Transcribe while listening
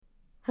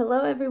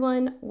Hello,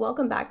 everyone.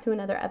 Welcome back to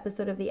another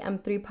episode of the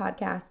M3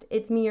 podcast.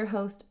 It's me, your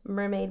host,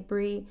 Mermaid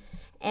Bree,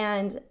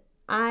 and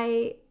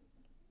I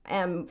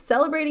am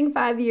celebrating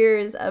 5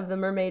 years of the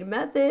Mermaid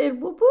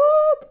Method. Whoop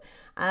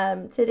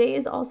whoop! Today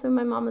is also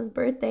my mama's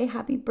birthday.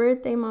 Happy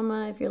birthday,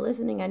 mama! If you're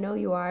listening, I know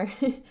you are.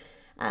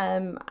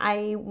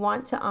 I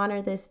want to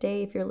honor this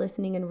day if you're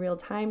listening in real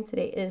time.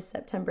 Today is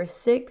September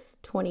 6th,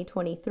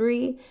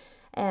 2023.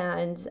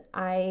 And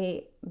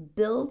I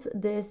built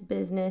this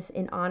business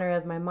in honor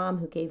of my mom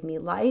who gave me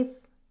life.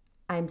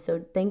 I'm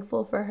so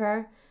thankful for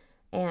her.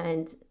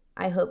 And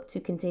I hope to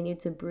continue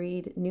to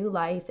breathe new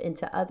life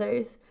into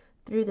others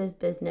through this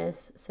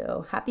business.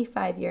 So happy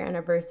 5-year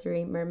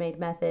anniversary, Mermaid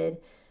Method,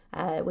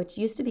 which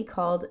used to be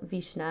called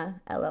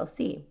Vishna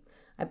LLC.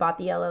 I bought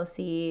the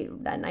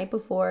LLC that night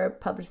before,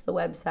 published the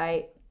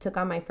website, took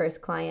on my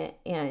first client,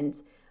 and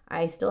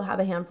I still have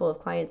a handful of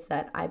clients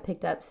that I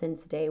picked up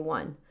since day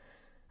one.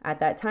 At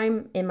that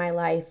time in my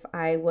life,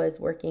 I was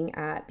working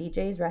at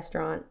BJ's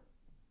restaurant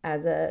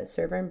as a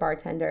server and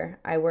bartender.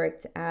 I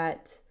worked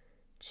at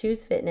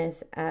Choose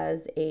Fitness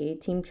as a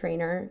team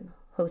trainer,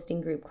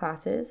 hosting group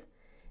classes,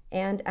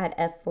 and at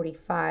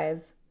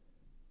F45,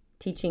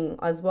 teaching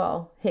as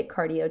well, HIIT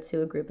cardio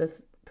to a group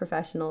of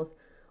professionals,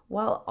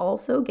 while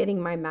also getting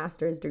my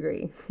master's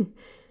degree.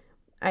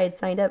 I had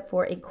signed up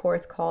for a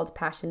course called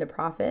Passion to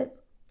Profit.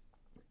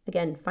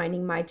 Again,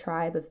 finding my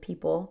tribe of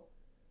people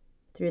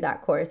through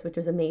that course, which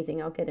was amazing.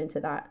 I'll get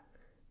into that.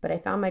 But I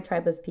found my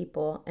tribe of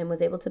people and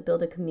was able to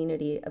build a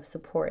community of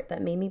support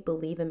that made me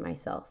believe in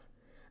myself.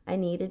 I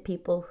needed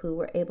people who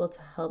were able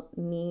to help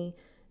me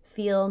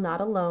feel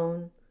not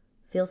alone,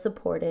 feel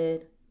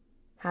supported,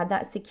 had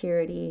that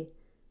security,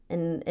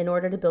 and in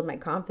order to build my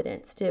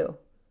confidence too.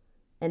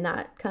 And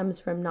that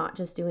comes from not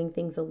just doing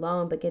things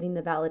alone, but getting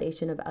the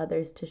validation of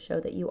others to show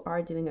that you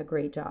are doing a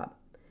great job.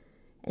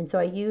 And so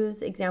I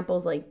use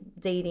examples like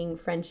dating,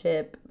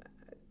 friendship.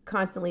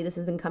 Constantly, this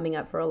has been coming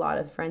up for a lot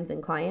of friends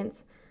and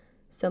clients.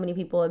 So many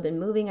people have been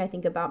moving. I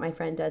think about my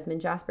friend Desmond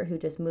Jasper, who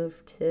just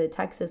moved to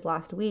Texas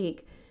last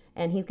week,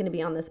 and he's going to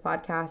be on this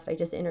podcast. I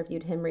just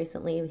interviewed him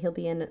recently. He'll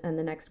be in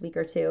the next week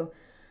or two.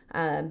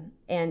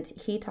 And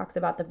he talks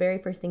about the very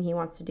first thing he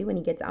wants to do when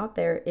he gets out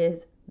there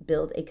is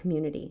build a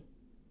community.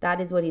 That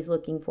is what he's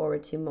looking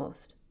forward to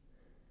most.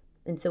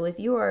 And so if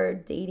you are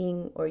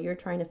dating or you're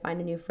trying to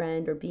find a new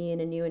friend or be in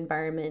a new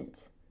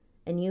environment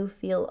and you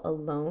feel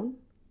alone,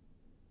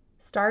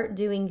 start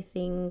doing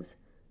things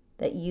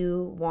that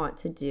you want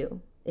to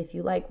do. If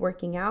you like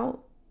working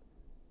out,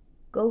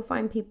 go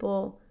find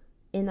people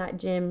in that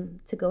gym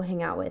to go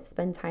hang out with,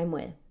 spend time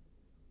with.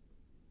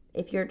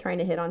 If you're trying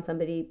to hit on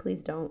somebody,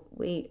 please don't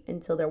wait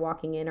until they're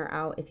walking in or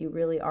out if you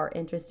really are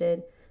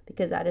interested,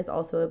 because that is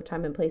also a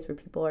time and place where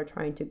people are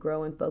trying to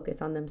grow and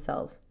focus on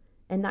themselves.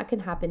 And that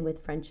can happen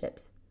with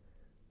friendships.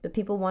 But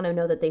people want to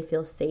know that they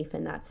feel safe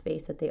in that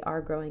space, that they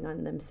are growing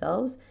on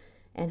themselves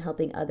and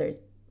helping others.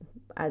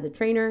 As a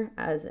trainer,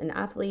 as an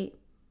athlete,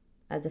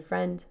 as a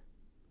friend,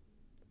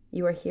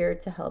 you are here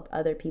to help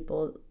other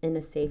people in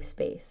a safe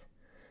space.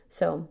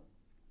 So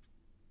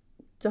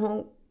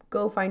don't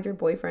go find your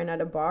boyfriend at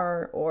a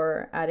bar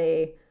or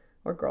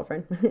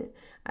girlfriend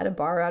at a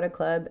bar or at a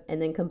club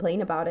and then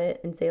complain about it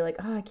and say like,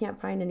 oh, I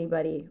can't find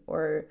anybody,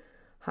 or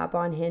hop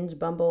on Hinge,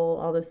 Bumble,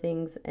 all those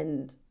things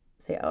and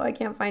say, oh, I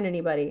can't find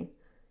anybody.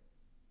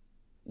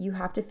 You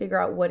have to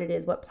figure out what it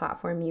is, what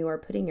platform you are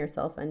putting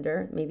yourself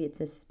under. Maybe it's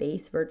a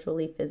space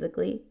virtually,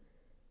 physically.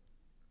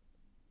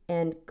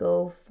 And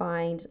go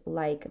find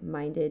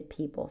like-minded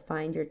people.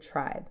 Find your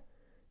tribe.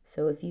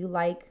 So if you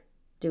like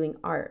doing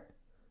art,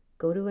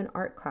 go to an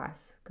art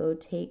class. Go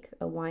take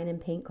a wine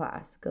and paint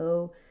class.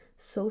 Go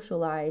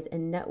socialize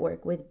and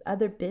network with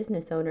other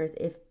business owners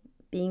if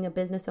being a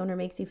business owner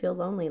makes you feel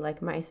lonely,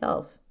 like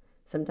myself.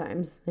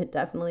 Sometimes it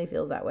definitely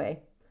feels that way.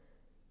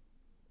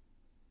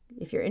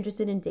 If you're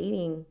interested in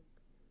dating,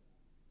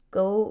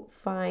 go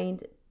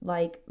find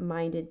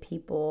like-minded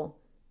people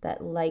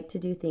that like to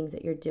do things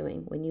that you're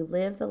doing. When you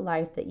live the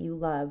life that you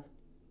love,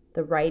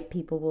 the right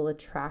people will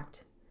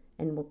attract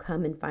and will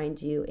come and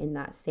find you in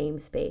that same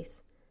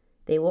space.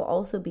 They will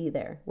also be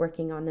there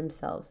working on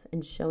themselves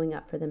and showing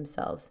up for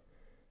themselves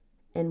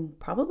and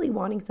probably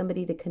wanting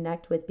somebody to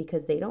connect with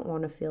because they don't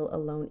want to feel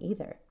alone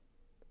either.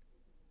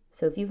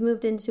 So if you've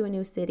moved into a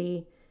new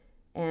city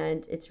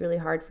and it's really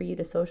hard for you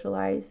to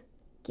socialize,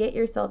 get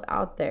yourself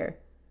out there.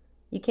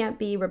 You can't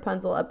be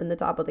Rapunzel up in the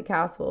top of the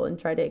castle and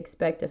try to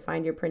expect to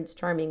find your Prince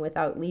Charming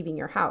without leaving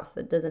your house.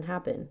 That doesn't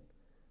happen.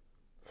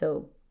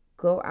 So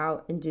go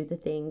out and do the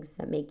things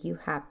that make you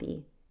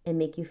happy and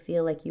make you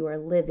feel like you are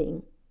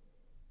living.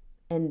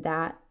 And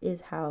that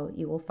is how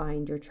you will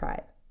find your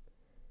tribe.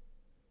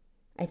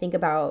 I think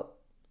about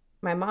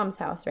my mom's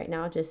house right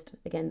now, just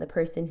again, the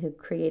person who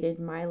created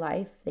my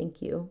life.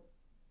 Thank you.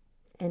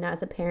 And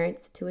as a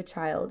parent to a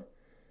child,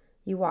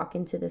 you walk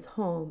into this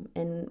home,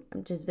 and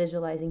I'm just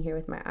visualizing here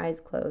with my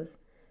eyes closed.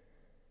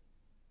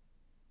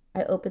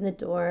 I open the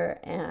door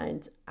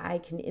and I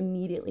can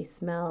immediately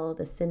smell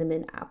the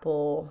cinnamon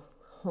apple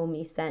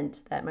homey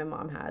scent that my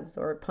mom has,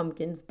 or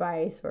pumpkin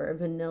spice or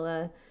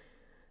vanilla.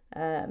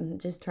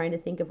 Just trying to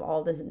think of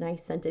all the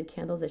nice scented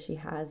candles that she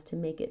has to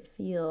make it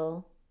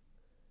feel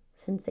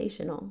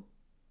sensational.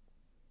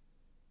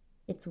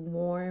 It's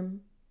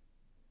warm.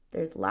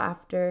 There's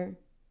laughter.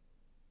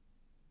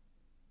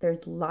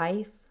 There's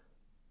life.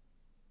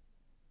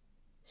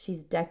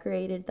 She's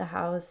decorated the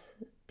house,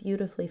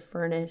 beautifully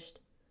furnished,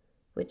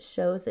 which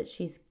shows that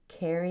she's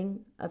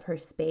caring of her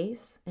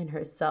space and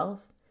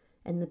herself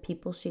and the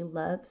people she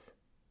loves.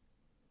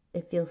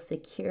 It feels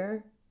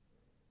secure,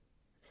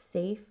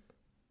 safe.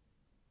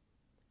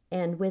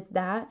 And with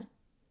that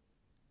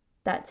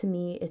to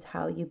me is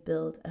how you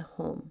build a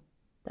home.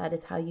 That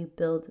is how you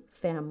build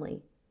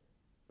family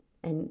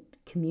and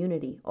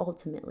community,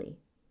 ultimately.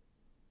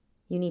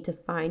 You need to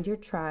find your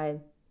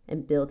tribe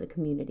and build a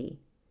community.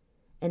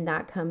 And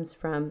that comes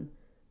from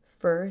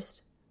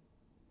first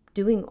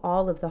doing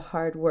all of the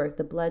hard work,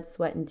 the blood,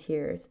 sweat, and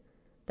tears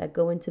that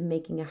go into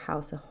making a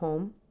house a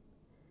home.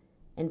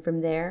 And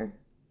from there,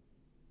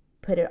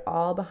 put it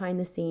all behind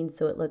the scenes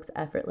so it looks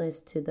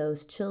effortless to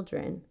those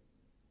children.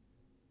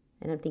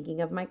 And I'm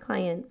thinking of my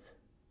clients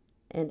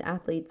and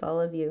athletes, all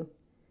of you,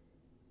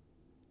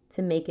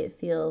 to make it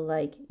feel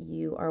like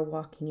you are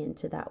walking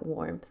into that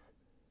warmth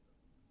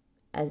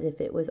as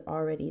if it was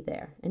already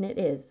there. And it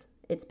is.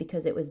 It's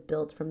because it was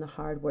built from the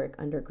hard work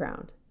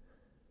underground.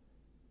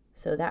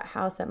 So that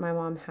house that my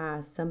mom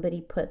has,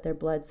 somebody put their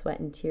blood, sweat,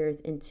 and tears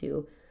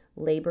into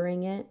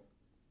laboring it,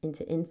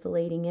 into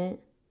insulating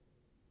it,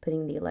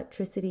 putting the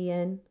electricity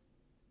in.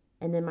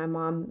 And then my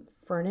mom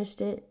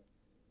furnished it.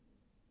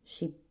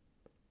 She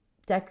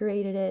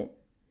decorated it.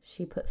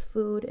 She put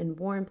food and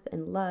warmth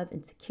and love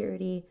and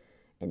security.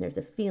 And there's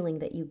a feeling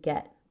that you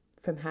get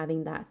from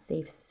having that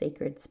safe,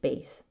 sacred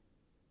space.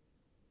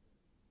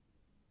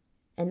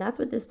 And that's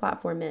what this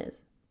platform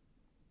is.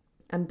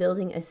 I'm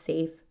building a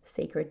safe,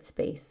 sacred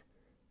space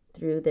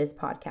through this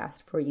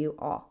podcast for you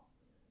all.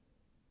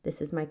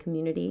 This is my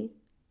community,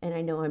 and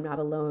I know I'm not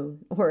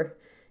alone. Or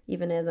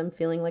even as I'm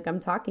feeling like I'm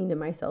talking to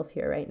myself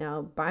here right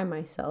now by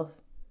myself,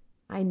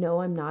 I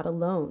know I'm not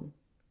alone,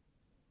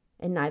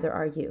 and neither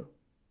are you.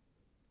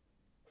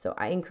 So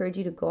I encourage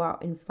you to go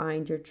out and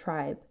find your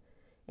tribe.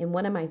 And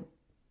one of my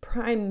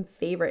prime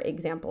favorite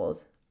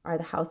examples are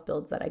the house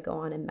builds that I go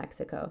on in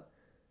Mexico.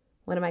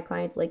 One of my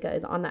clients, Leica,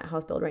 is on that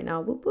house build right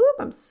now. Whoop, whoop.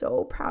 I'm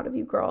so proud of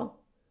you, girl.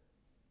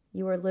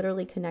 You are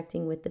literally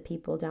connecting with the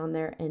people down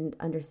there and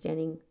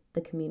understanding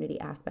the community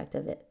aspect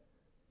of it.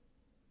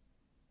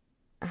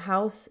 A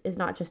house is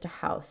not just a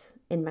house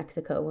in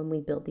Mexico when we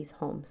build these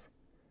homes.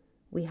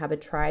 We have a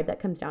tribe that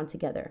comes down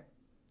together,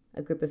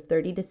 a group of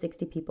 30 to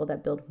 60 people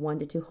that build 1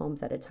 to 2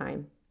 homes at a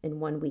time in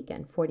one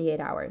weekend, 48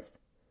 hours.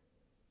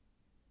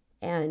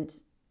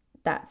 And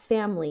that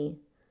family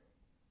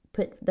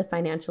put the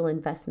financial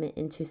investment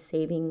into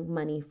saving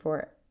money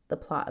for the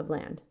plot of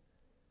land.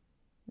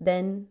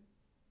 Then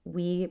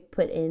we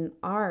put in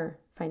our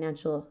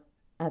financial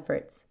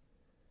efforts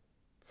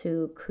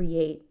to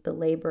create the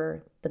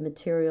labor, the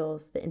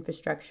materials, the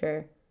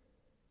infrastructure.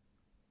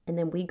 And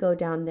then we go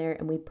down there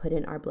and we put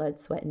in our blood,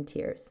 sweat, and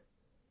tears,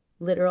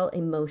 literal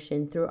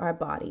emotion through our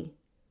body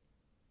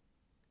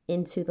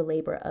into the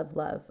labor of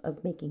love,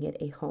 of making it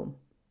a home.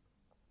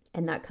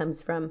 And that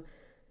comes from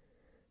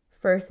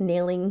first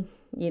nailing,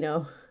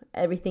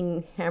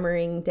 everything,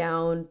 hammering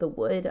down the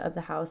wood of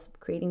the house,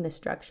 creating the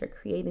structure,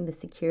 creating the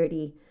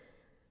security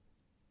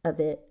of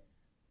it.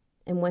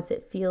 And once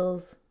it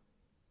feels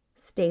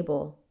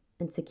stable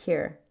and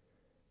secure,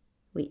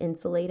 we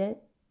insulate it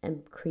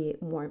and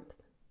create warmth.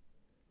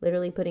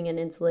 Literally putting in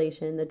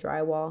insulation, the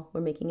drywall,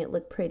 we're making it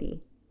look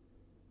pretty.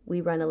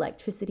 We run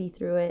electricity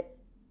through it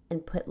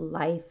and put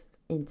life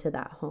into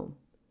that home,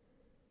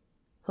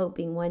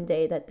 hoping one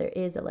day that there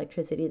is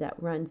electricity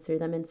that runs through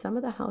them. And some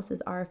of the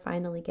houses are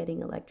finally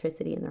getting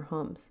electricity in their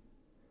homes.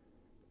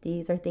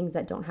 These are things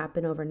that don't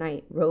happen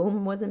overnight.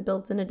 Rome wasn't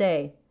built in a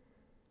day.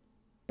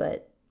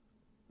 But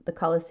the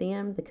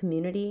Colosseum, the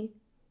community,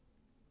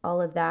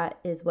 all of that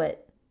is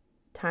what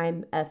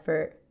time,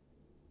 effort,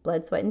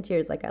 blood, sweat, and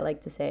tears, like I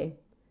like to say,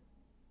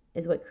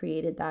 is what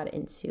created that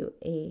into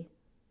a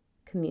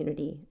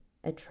community,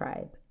 a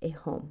tribe, a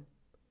home.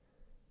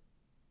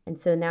 And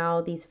so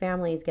now these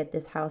families get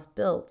this house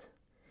built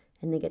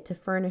and they get to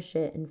furnish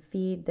it and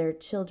feed their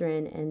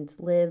children and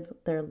live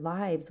their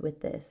lives with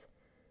this.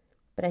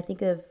 But I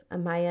think of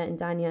Amaya and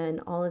Danya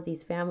and all of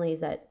these families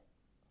that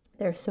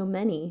there are so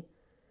many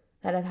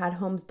that have had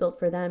homes built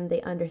for them.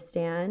 They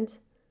understand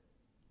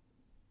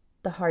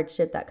the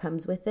hardship that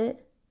comes with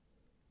it,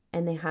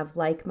 and they have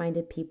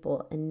like-minded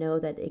people and know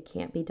that it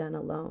can't be done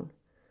alone.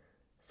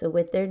 So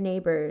with their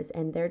neighbors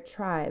and their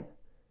tribe,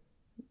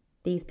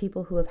 these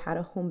people who have had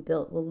a home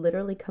built will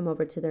literally come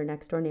over to their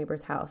next door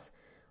neighbor's house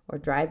or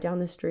drive down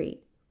the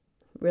street,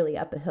 really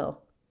up a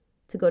hill,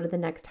 to go to the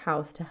next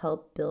house to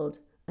help build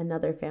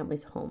another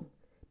family's home,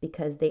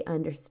 because they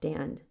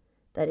understand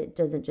that it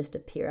doesn't just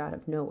appear out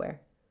of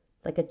nowhere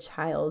like a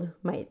child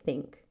might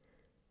think.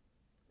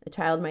 A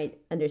child might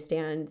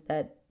understand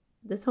that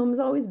this home's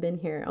always been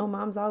here. Oh,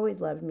 mom's always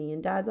loved me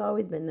and dad's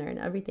always been there and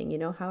everything,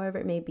 however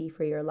it may be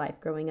for your life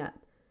growing up.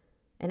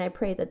 And I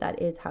pray that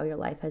that is how your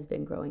life has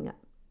been growing up.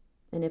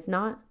 And if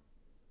not,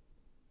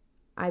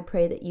 I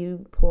pray that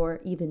you pour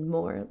even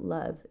more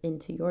love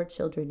into your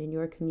children, in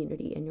your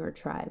community, in your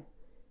tribe,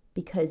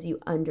 because you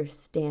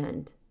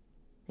understand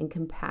and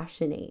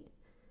compassionate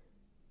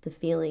the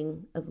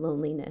feeling of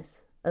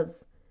loneliness, of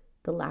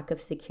the lack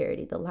of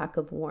security, the lack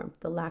of warmth,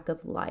 the lack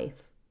of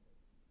life.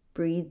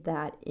 Breathe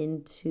that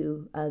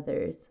into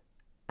others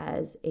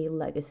as a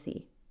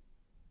legacy.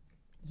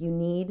 You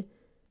need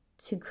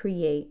to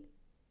create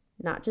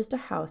not just a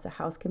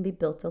house can be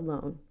built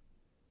alone,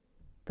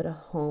 but a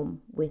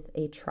home with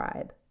a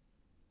tribe.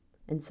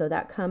 And so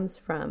that comes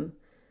from,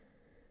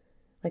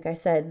 like I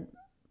said,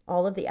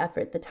 all of the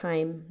effort, the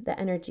time, the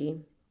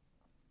energy.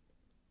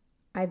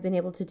 I've been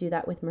able to do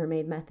that with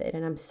Mermaid Method,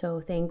 and I'm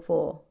so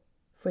thankful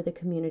for the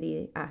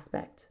community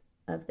aspect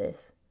of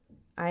this.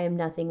 I am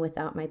nothing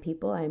without my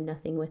people. I am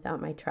nothing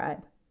without my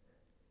tribe.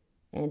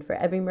 And for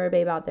every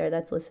merbabe out there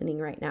that's listening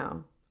right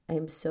now, I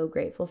am so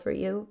grateful for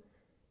you,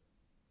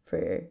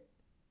 for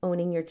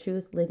owning your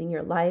truth, living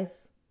your life,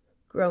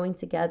 growing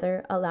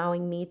together,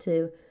 allowing me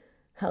to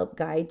help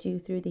guide you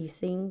through these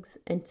things,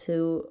 and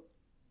to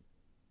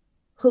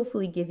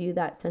hopefully give you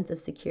that sense of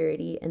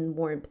security and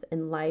warmth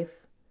in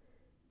life,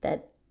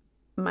 that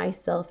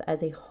myself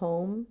as a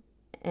home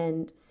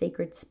and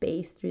sacred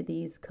space through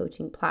these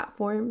coaching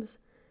platforms,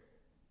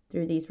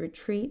 through these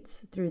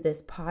retreats, through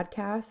this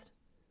podcast,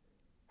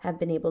 have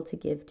been able to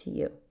give to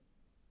you.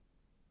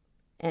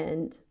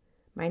 And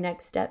my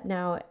next step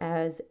now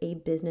as a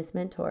business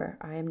mentor,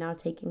 I am now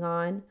taking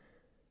on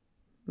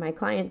my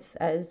clients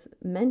as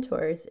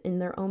mentors in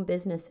their own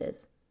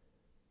businesses,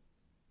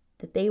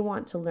 that they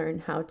want to learn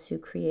how to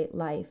create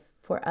life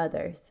for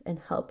others and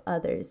help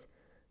others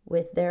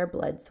with their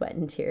blood, sweat,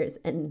 and tears.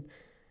 And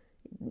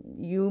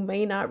you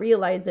may not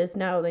realize this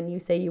now when you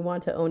say you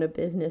want to own a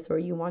business or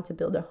you want to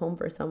build a home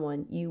for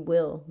someone. You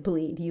will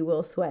bleed, you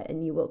will sweat,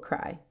 and you will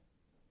cry.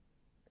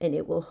 And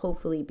it will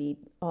hopefully be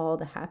all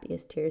the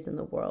happiest tears in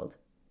the world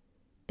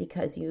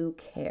because you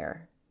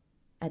care.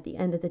 At the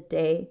end of the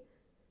day,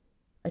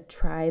 a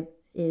tribe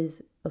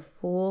is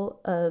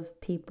full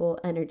of people,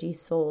 energy,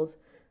 souls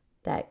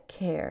that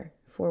care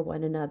for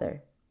one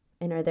another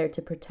and are there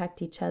to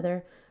protect each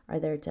other, are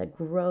there to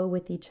grow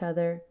with each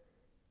other,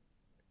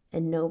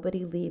 and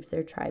nobody leaves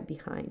their tribe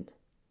behind.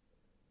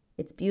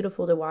 It's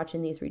beautiful to watch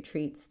in these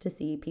retreats to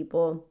see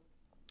people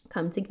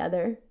come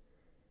together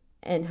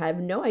and have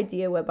no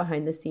idea what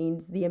behind the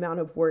scenes, the amount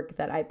of work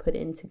that I put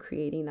into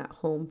creating that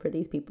home for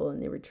these people in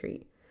the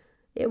retreat.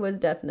 It was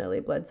definitely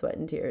blood, sweat,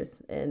 and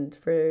tears. And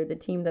for the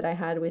team that I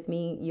had with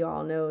me, you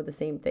all know the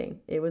same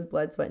thing. It was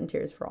blood, sweat, and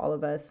tears for all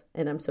of us.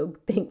 And I'm so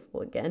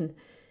thankful again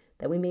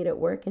that we made it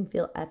work and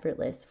feel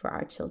effortless for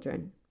our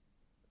children.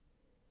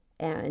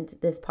 And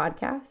this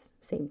podcast,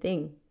 same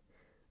thing.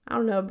 I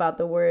don't know about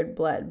the word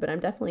blood, but I'm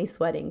definitely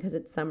sweating because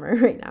it's summer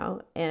right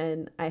now.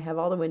 And I have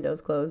all the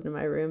windows closed in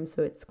my room,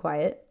 so it's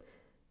quiet.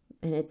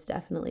 And it's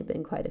definitely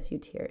been quite a few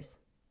tears.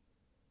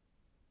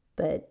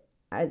 But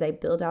as I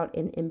build out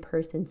an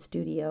in-person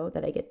studio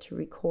that I get to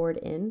record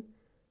in,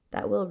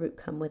 that will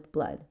come with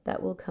blood.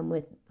 That will come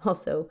with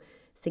also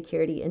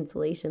security,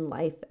 insulation,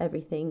 life,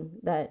 everything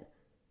that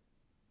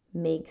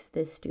makes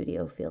this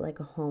studio feel like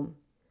a home.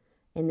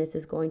 And this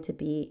is going to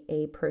be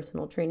a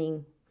personal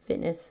training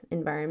fitness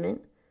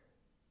environment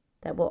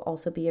that will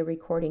also be a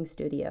recording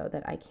studio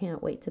that I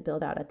can't wait to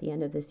build out at the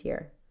end of this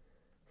year.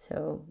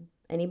 So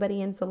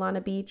anybody in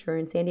Solana Beach or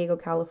in San Diego,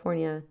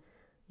 California,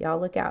 y'all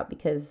look out,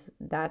 because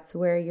that's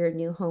where your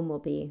new home will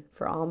be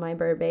for all my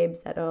bird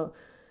babes that'll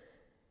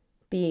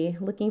be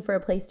looking for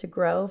a place to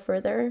grow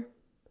further.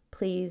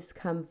 Please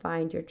come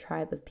find your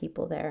tribe of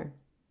people there.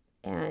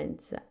 And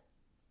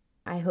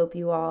I hope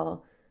you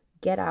all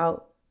get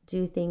out,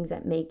 do things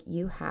that make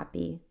you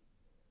happy.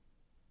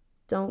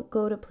 Don't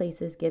go to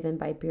places given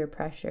by peer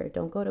pressure.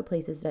 Don't go to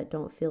places that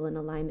don't feel in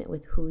alignment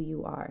with who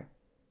you are.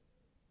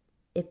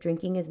 If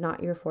drinking is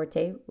not your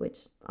forte,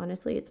 which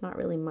honestly, it's not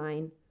really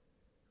mine,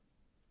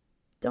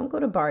 don't go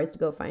to bars to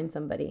go find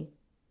somebody.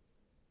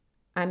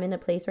 I'm in a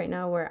place right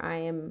now where I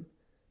am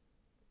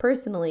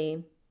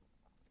personally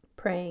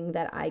praying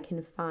that I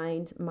can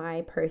find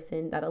my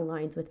person that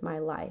aligns with my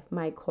life,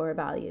 my core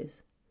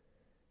values.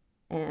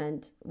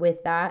 And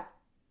with that,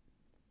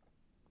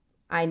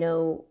 I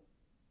know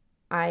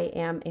I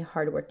am a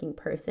hardworking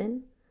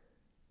person.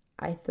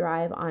 I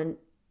thrive on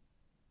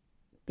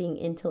being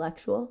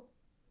intellectual.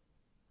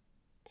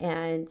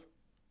 And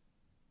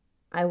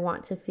I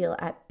want to feel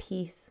at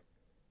peace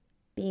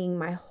being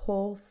my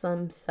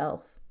wholesome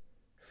self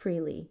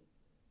freely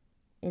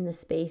in the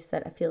space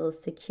that I feel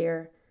is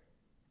secure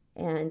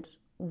and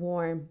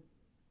warm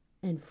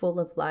and full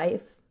of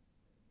life,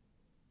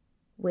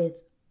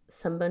 with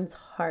someone's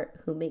heart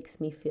who makes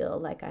me feel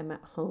like I'm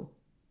at home.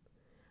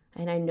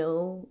 And I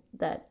know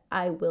that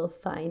I will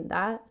find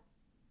that,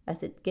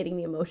 as it's getting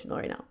me emotional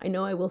right now. I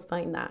know I will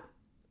find that.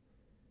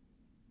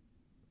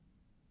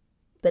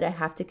 But I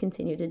have to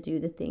continue to do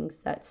the things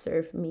that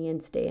serve me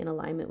and stay in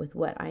alignment with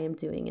what I am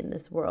doing in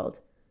this world.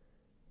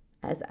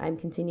 as I'm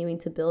continuing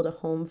to build a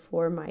home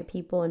for my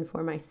people and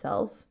for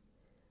myself,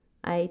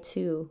 I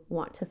too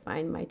want to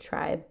find my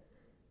tribe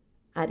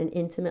at an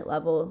intimate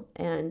level,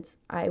 and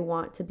I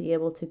want to be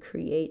able to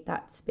create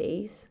that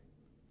space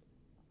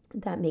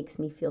that makes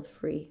me feel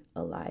free,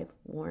 alive,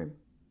 warm,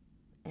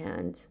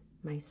 and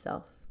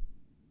myself.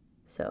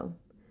 So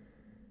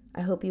I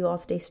hope you all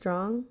stay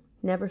strong.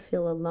 Never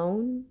feel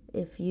alone.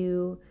 If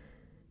you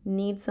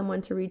need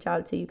someone to reach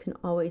out to, you can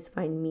always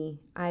find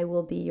me. I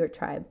will be your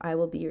tribe. I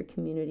will be your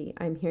community.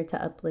 I'm here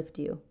to uplift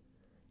you.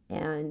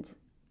 And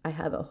I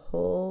have a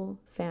whole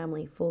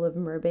family full of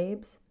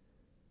merbabes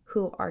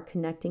who are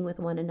connecting with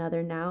one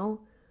another now,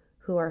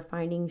 who are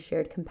finding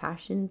shared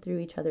compassion through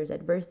each other's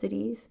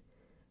adversities,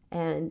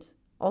 and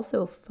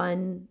also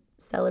fun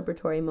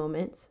celebratory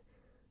moments.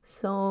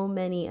 So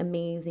many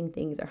amazing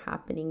things are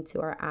happening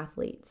to our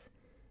athletes.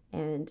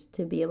 And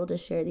to be able to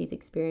share these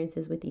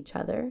experiences with each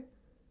other,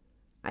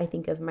 I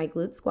think of my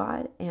glute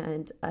squad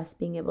and us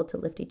being able to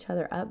lift each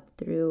other up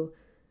through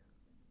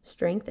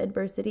strength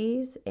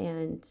adversities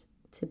and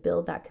to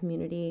build that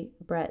community.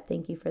 Brett,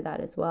 thank you for that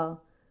as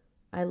well.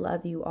 I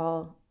love you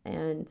all,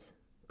 and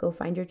go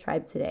find your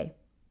tribe today.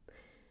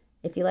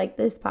 If you like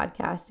this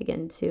podcast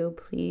again too,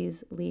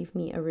 please leave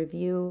me a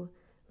review.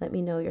 Let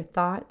me know your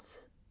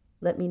thoughts.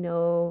 Let me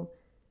know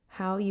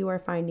how you are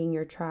finding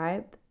your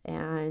tribe,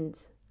 and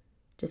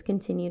just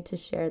continue to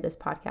share this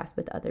podcast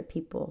with other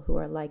people who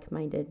are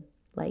like-minded,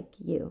 like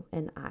you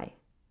and I.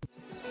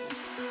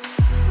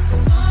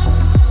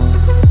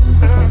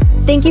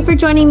 Thank you for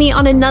joining me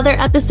on another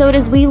episode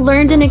as we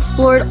learned and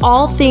explored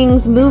all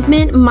things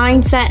movement,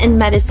 mindset, and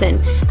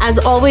medicine. As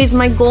always,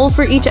 my goal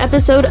for each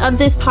episode of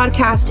this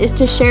podcast is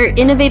to share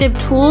innovative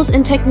tools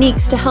and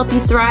techniques to help you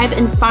thrive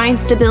and find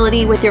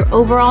stability with your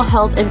overall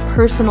health and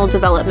personal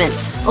development,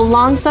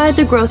 alongside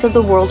the growth of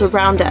the world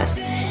around us.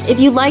 If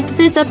you liked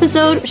this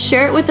episode,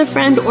 share it with a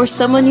friend or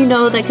someone you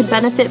know that could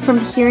benefit from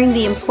hearing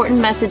the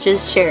important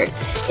messages shared.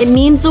 It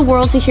means the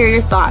world to hear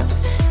your thoughts.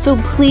 So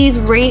please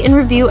rate and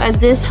review, as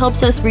this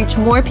helps us reach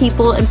more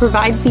people and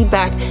provide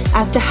feedback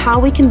as to how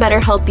we can better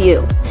help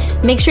you.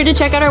 Make sure to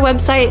check out our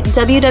website,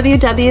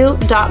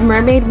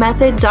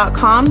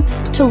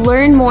 www.mermaidmethod.com, to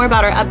learn more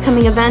about our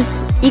upcoming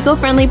events,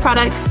 eco-friendly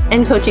products,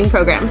 and coaching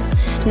programs.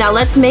 Now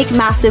let's make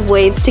massive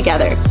waves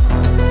together.